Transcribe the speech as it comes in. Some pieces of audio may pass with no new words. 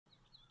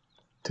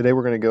Today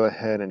we're going to go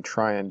ahead and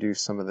try and do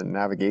some of the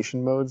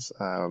navigation modes.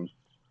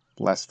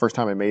 First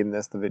time I made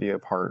this, the video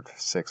part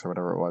 6 or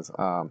whatever it was,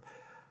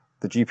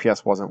 the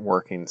GPS wasn't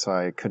working, so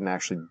I couldn't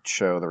actually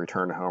show the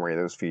return to home or any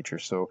of those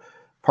features. So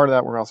part of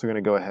that, we're also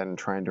going to go ahead and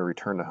try and do a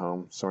return to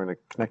home. So we're going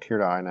to connect here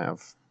to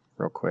iNav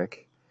real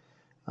quick.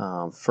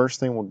 First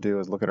thing we'll do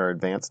is look at our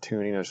advanced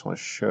tuning. I just want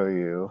to show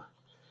you.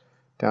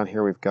 Down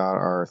here we've got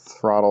our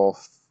throttle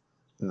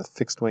and the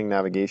fixed wing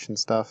navigation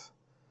stuff.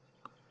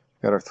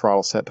 Got our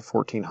throttle set to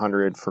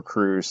 1400 for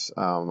cruise.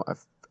 I'm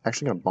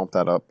actually going to bump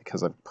that up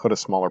because I've put a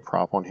smaller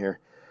prop on here.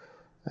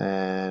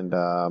 And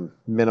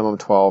minimum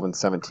 12 and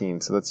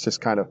 17. So that's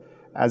just kind of,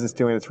 as it's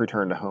doing its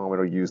return to home,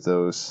 it'll use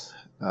those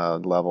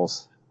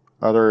levels.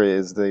 Other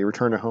is the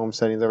return to home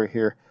settings over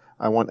here.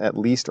 I want at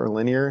least or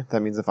linear. That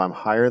means if I'm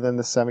higher than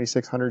the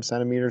 7,600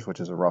 centimeters, which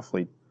is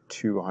roughly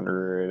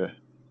 200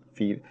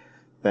 feet,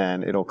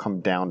 then it'll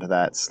come down to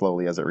that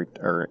slowly as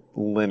or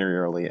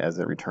linearly as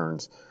it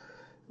returns.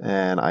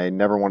 And I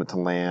never want it to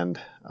land.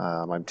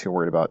 I'm too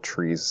worried about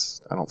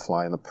trees. I don't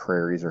fly in the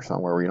prairies or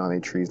somewhere where you don't have any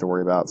trees to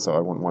worry about, so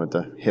I wouldn't want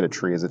it to hit a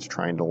tree as it's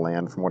trying to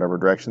land from whatever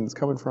direction it's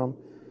coming from.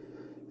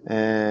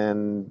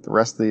 And the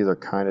rest of these are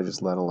kind of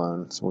just let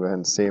alone. So we'll go ahead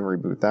and save and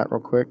reboot that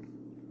real quick.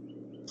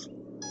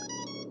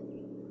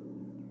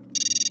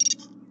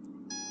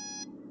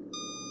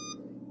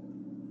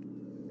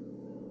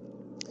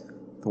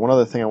 The one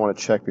other thing I want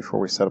to check before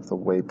we set up the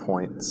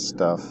waypoint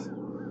stuff.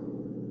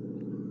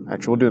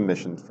 Actually, we'll do a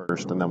mission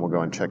first, and then we'll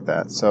go and check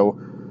that. So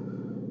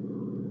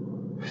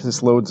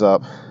this loads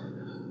up.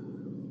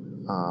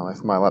 I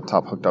have my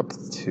laptop hooked up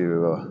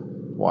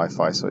to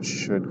Wi-Fi, so it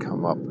should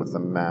come up with a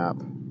map.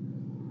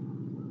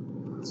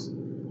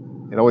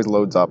 It always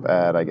loads up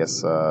at, I guess,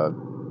 0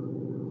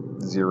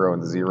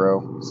 and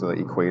 0, so the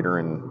equator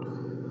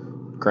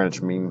and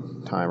Greenwich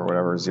Mean Time or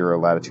whatever, 0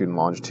 latitude and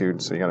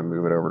longitude. So you got to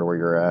move it over to where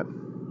you're at.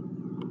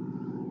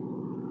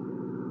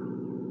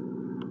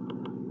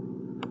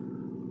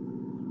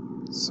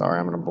 Sorry,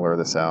 I'm going to blur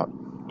this out.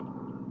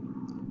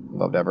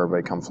 Love to have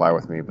everybody come fly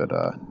with me, but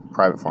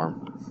private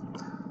farm.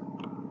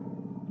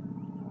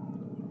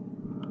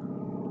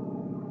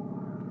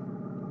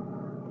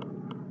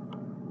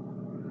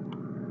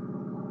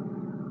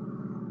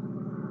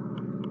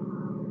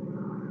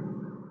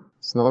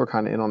 So now that we're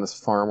kind of in on this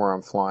farm where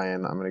I'm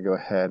flying, I'm going to go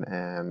ahead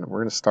and we're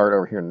going to start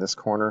over here in this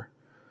corner.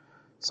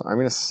 So I'm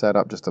going to set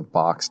up just a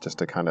box just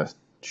to kind of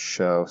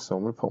show. So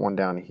I'm going to put one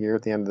down here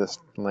at the end of this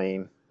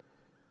lane.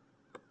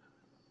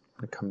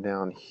 I come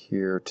down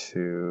here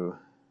to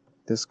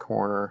this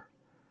corner,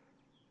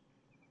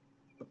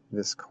 put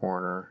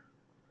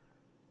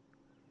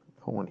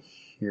one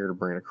here to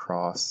bring it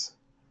across,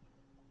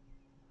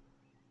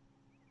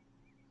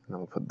 and then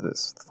we'll put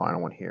this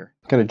final one here.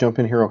 Gotta jump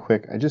in here real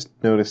quick. I just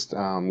noticed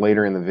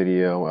later in the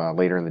video,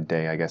 later in the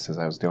day, I guess, as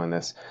I was doing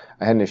this,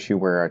 I had an issue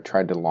where I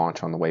tried to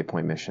launch on the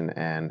waypoint mission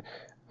and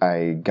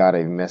I got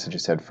a message that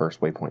said first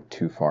waypoint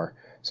too far.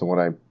 So what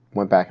I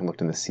went back and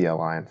looked in the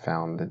CLI and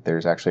found that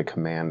there's actually a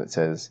command that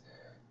says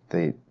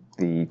the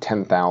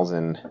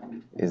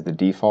 10,000 is the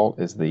default,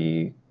 is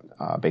the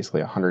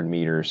basically 100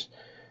 meters.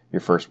 Your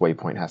first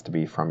waypoint has to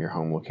be from your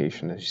home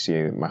location. As you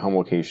see, my home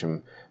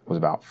location was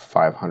about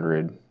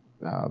 500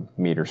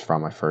 meters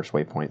from my first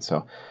waypoint.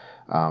 So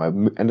I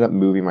ended up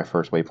moving my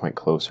first waypoint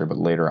closer, but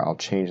later I'll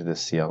change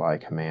this CLI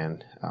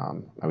command.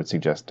 I would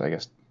suggest, I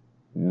guess,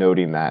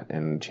 noting that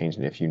and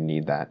changing it if you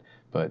need that.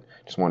 But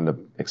just wanted to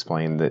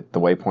explain that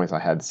the waypoints I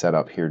had set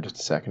up here just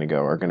a second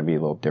ago are going to be a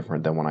little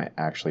different than when I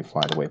actually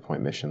fly the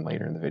waypoint mission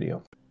later in the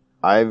video.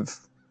 I've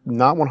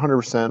not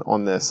 100%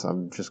 on this.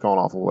 I'm just going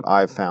off of what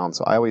I've found.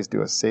 So I always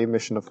do a save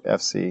mission of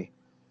FC,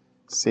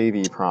 save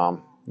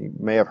EEPROM. You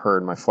may have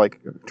heard my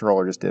flight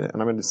controller just did it.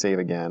 And I'm going to save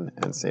again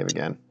and save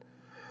again.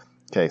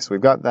 Okay, so we've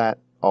got that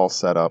all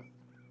set up.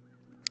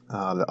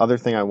 The other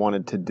thing I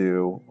wanted to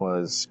do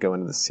was go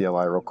into the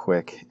CLI real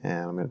quick.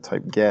 And I'm going to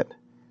type get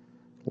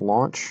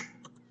launch.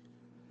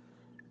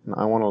 And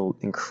I want to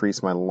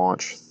increase my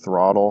launch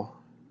throttle.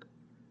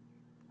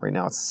 Right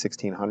now it's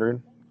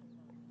 1600.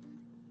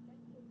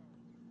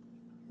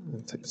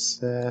 Type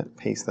set,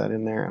 paste that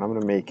in there, and I'm going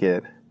to make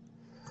it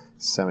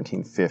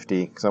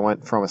 1750 because I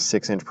went from a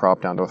 6-inch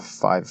prop down to a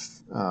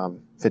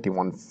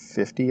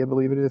 5150, I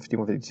believe it is,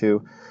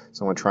 5152.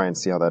 So I'm going to try and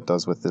see how that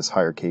does with this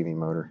higher KV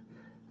motor.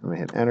 I'm going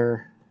to hit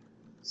enter,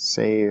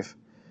 save.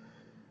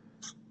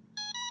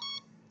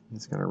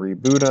 It's going to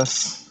reboot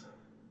us.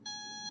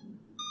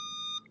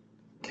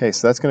 Okay,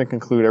 so that's going to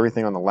conclude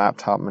everything on the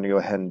laptop. I'm going to go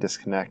ahead and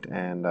disconnect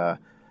and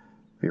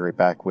be right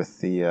back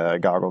with the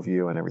goggle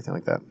view and everything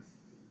like that.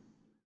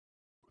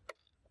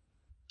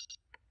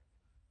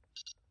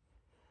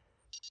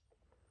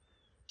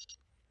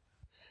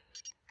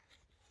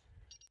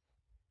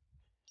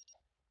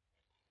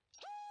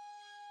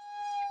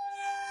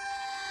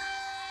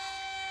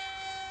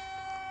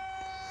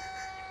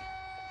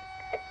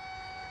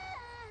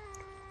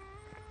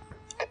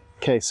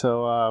 Okay,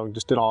 so we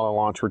just did all the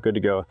launch. We're good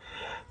to go.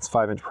 This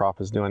 5-inch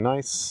prop is doing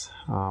nice.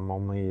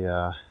 Only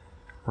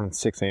running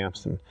 6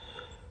 amps and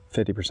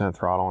 50%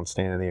 throttle and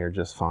staying in the air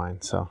just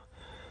fine. So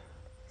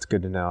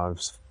good to know.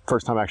 It's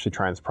first time actually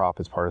trying this prop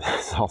as part of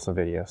this also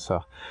video.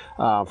 So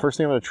first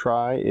thing I'm going to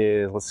try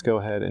is, let's go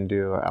ahead and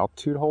do an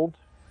altitude hold.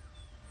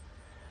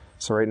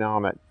 So right now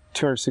I'm at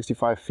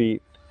 265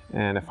 feet,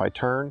 and if I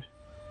turn,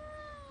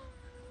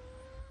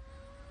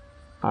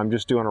 I'm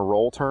just doing a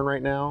roll turn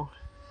right now,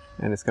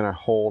 and it's going to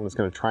hold and it's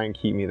going to try and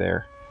keep me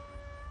there.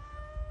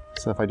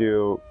 So if I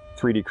do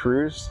 3D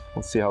cruise,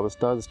 let's see how this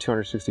does. It's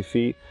 260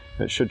 feet,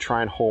 and it should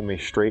try and hold me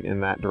straight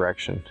in that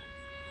direction.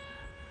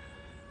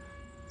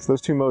 So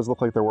those two modes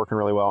look like they're working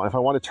really well. And if I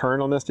want to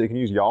turn on this, you can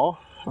use yaw,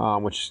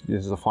 which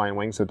is a flying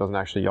wing, so it doesn't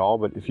actually yaw,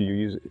 but if you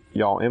use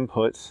yaw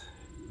inputs,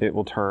 it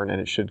will turn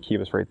and it should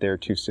keep us right there,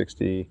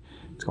 260.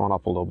 It's going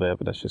up a little bit,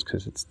 but that's just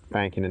because it's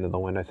banking into the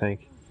wind, I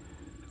think.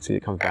 See,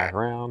 it comes back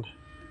around.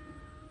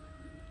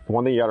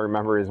 One thing you got to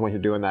remember is when you're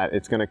doing that,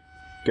 it's going to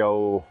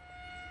go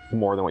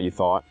more than what you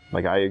thought.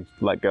 Like I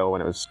let go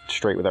and it was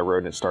straight with that road,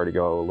 and it started to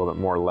go a little bit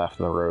more left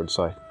of the road,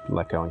 so I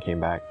let go and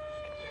came back.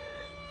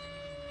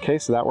 Okay,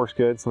 so that works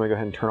good. So I'm going to go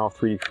ahead and turn off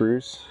 3D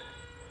cruise.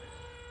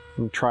 I'm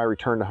going to try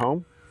return to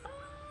home.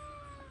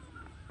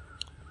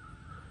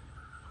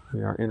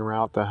 We are en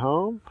route to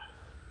home.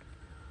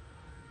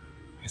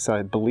 Like I said,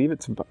 I believe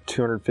it's about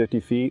 250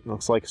 feet.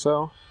 Looks like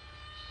so.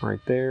 Right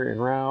there, en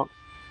route.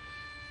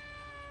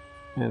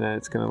 And then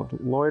it's going to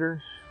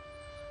loiter.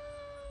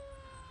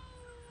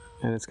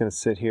 And it's going to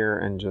sit here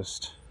and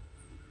just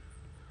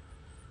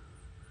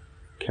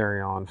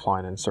carry on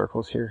flying in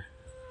circles here.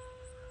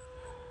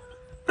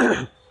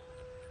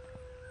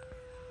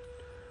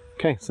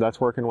 Okay, so that's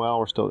working well.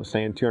 We're still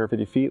staying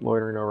 250 feet,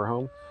 loitering over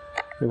home.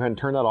 Go ahead and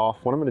turn that off.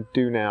 What I'm going to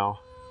do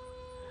now,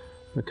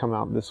 I'm going to come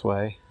out this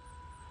way,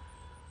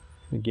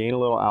 gain a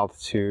little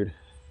altitude,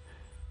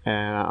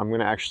 and I'm going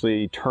to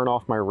actually turn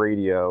off my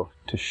radio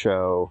to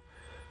show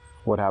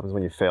what happens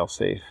when you fail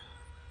safe.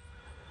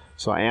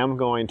 So I am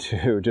going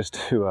to, just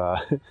to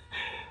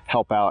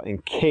help out in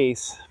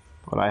case,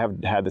 but I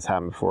have had this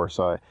happen before,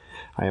 so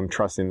I am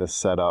trusting this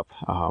setup.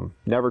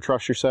 Never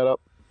trust your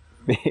setup.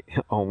 I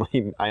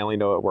only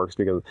know it works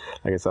because,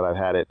 like I said, I've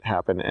had it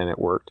happen and it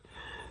worked.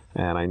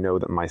 And I know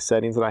that my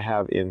settings that I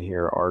have in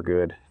here are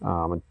good.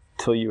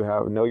 Until you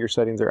know your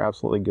settings are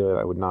absolutely good,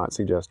 I would not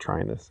suggest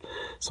trying this.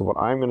 So what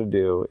I'm going to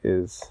do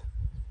is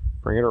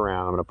bring it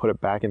around. I'm going to put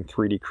it back in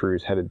 3D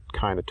cruise, headed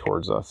kind of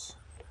towards us.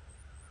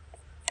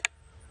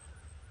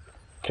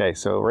 Okay,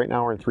 so right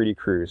now we're in 3D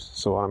cruise.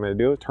 So what I'm going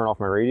to do is turn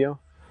off my radio.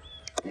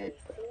 The receiver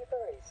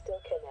is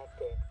still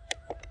connected.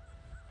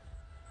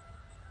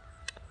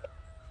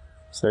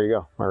 So there you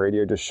go. My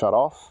radio just shut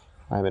off.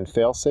 I'm in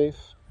failsafe,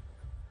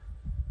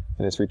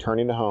 and it's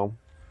returning to home.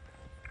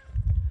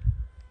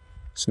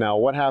 So now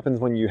what happens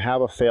when you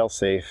have a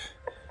failsafe?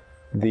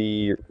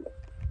 The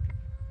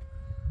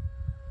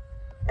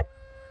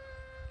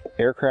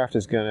aircraft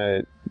is going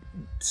to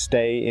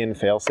stay in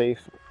failsafe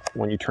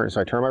when you turn. So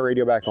I turn my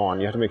radio back on.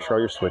 You have to make sure all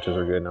your switches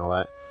are good and all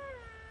that.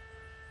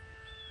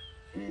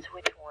 Switch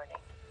warning.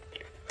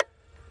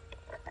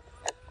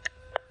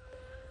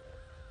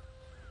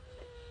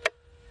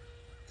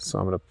 So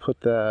I'm going to put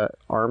the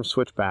arm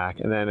switch back,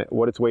 and then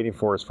what it's waiting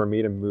for is for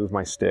me to move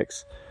my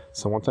sticks.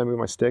 So once I move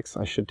my sticks,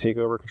 I should take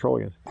over control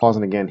again.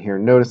 Pausing again here,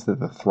 notice that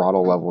the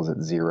throttle level is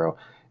at 0.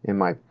 In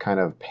my kind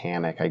of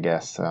panic, I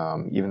guess,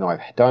 even though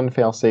I've done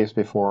fail-safes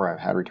before, I've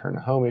had return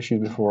to home issues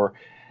before,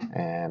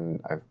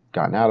 and I've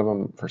gotten out of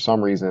them, for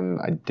some reason,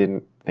 I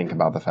didn't think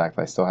about the fact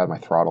that I still had my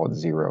throttle at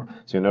 0.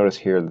 So you'll notice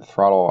here, the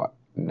throttle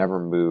never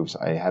moves.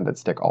 I had that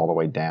stick all the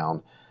way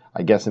down.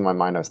 I guess in my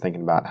mind, I was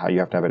thinking about how you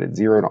have to have it at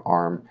 0 to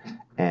arm,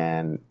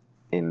 and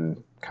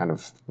in kind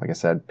of, like I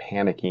said,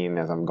 panicking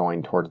as I'm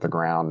going towards the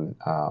ground,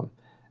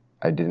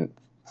 I didn't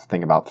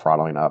think about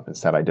throttling up.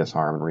 Instead, I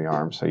disarm and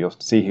rearm. So you'll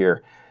see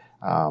here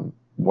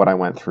what I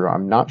went through.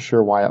 I'm not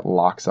sure why it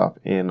locks up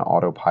in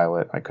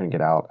autopilot. I couldn't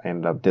get out. I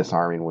ended up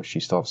disarming, which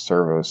you still have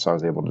servos, so I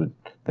was able to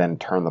then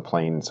turn the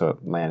plane so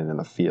it landed in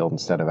the field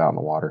instead of out in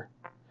the water.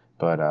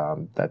 But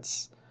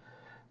that's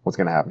what's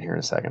going to happen here in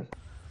a second.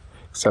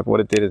 Except what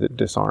it did is it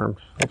disarmed.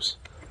 Oops.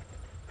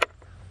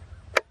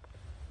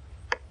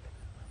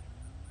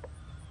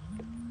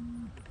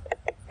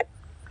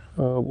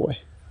 Oh boy.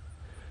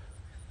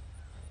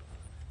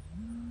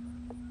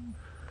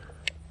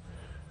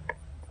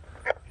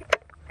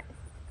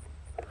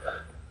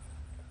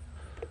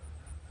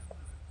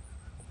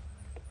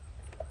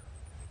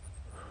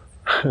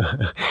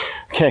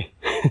 Okay.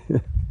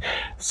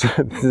 So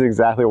this is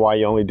exactly why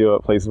you only do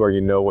it places where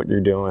you know what you're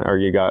doing, or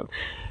you got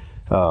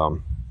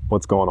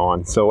what's going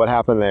on. So what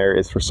happened there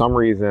is, for some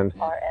reason,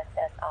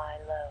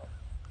 RSSI low.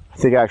 I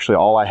think actually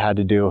all I had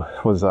to do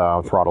was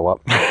throttle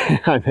up.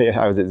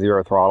 I was at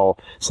 0 throttle,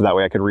 so that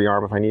way I could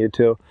rearm if I needed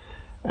to.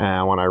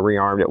 And when I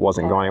rearmed, it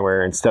wasn't going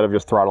anywhere. Instead of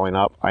just throttling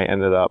up, I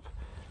ended up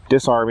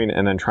disarming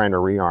and then trying to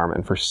rearm.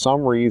 And for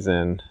some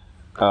reason,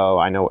 oh,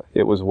 I know,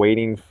 it was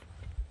waiting.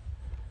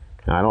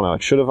 I don't know,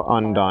 it should have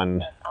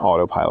undone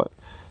autopilot.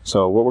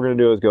 So what we're going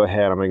to do is go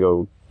ahead, I'm going to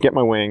go get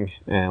my wing,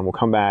 and we'll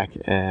come back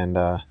and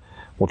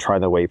we'll try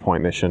the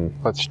waypoint mission.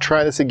 Let's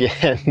try this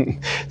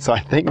again. So I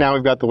think now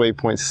we've got the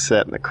waypoint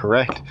set in the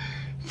correct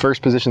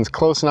First position's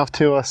close enough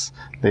to us.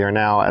 They are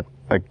now at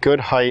a good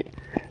height.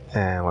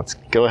 And let's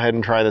go ahead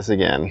and try this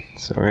again.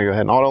 So we're gonna go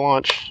ahead and auto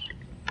launch.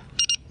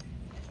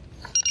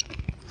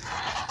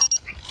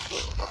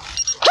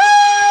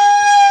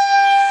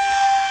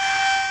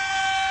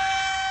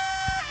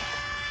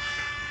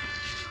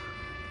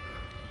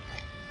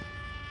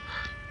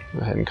 Go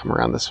ahead and come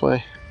around this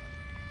way.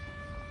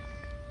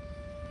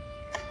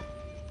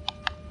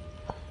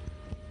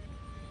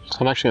 So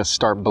I'm actually gonna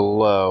start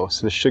below,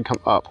 so this should come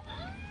up.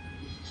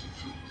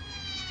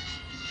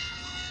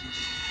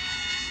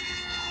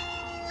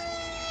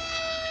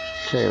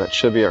 Okay, that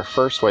should be our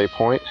first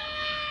waypoint.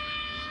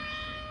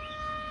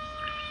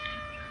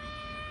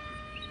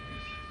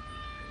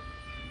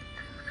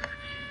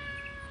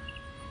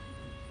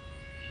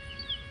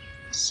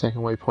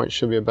 Second waypoint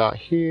should be about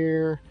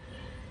here.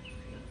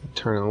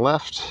 Turning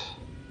left.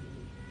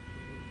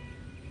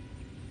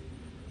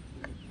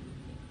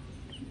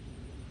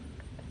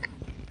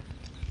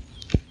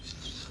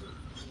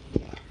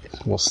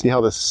 We'll see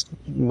how this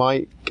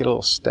might get a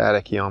little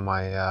staticky on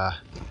my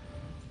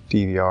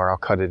DVR. I'll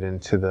cut it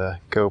into the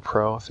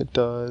GoPro if it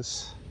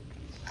does.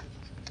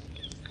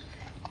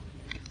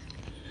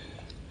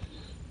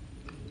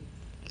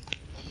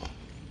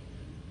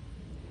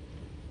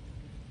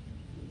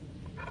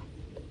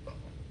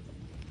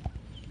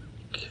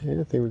 Okay,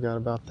 I think we got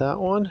about that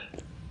one.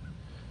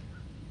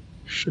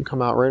 Should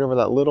come out right over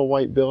that little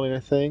white building, I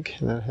think,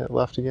 and then hit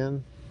left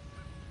again.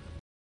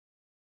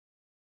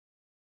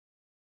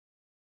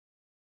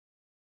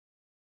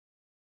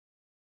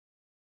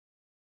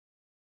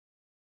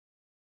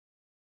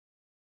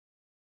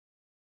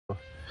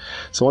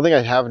 So one thing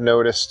I have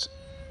noticed,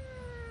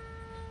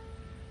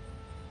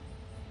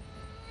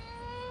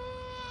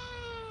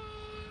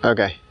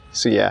 okay,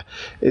 so yeah,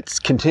 it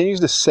continues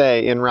to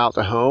say en route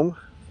to home.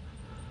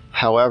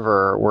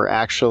 However, we're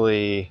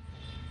actually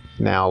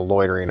now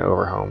loitering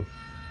over home.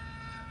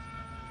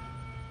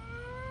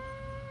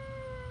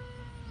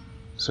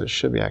 So it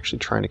should be actually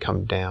trying to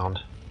come down.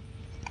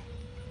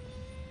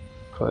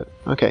 But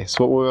okay,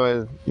 so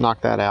we'll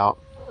knock that out.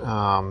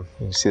 You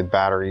can see the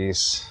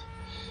batteries.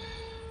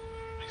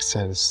 Like I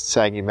said, it's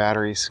saggy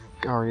batteries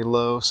already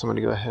low, so I'm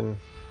gonna go ahead and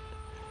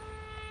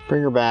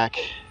bring her back.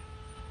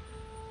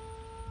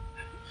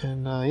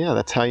 And yeah,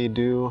 that's how you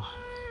do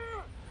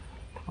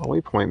a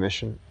waypoint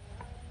mission.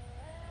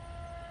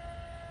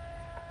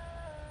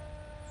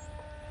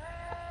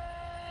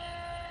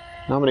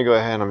 Now I'm gonna go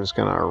ahead and I'm just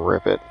gonna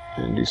rip it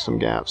and do some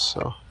gaps.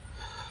 So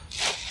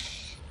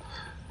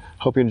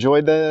hope you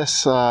enjoyed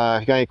this.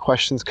 If you got any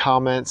questions,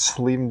 comments,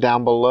 leave them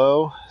down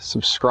below.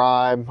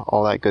 Subscribe,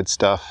 all that good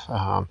stuff.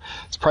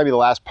 It's probably the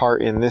last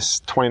part in this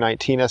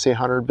 2019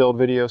 S800 build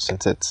video,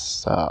 since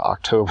it's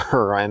October,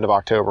 or end of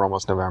October,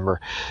 almost November.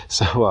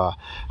 So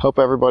hope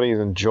everybody's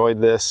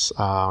enjoyed this.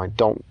 I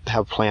don't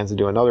have plans to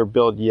do another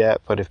build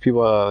yet, but if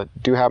people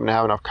do happen to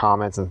have enough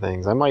comments and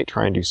things, I might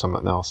try and do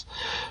something else.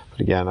 But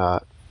again,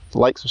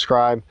 like,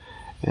 subscribe,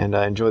 and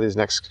enjoy these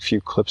next few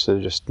clips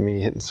of just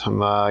me hitting some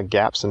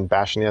gaps and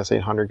bashing the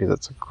S800, because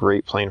that's a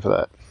great plane for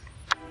that.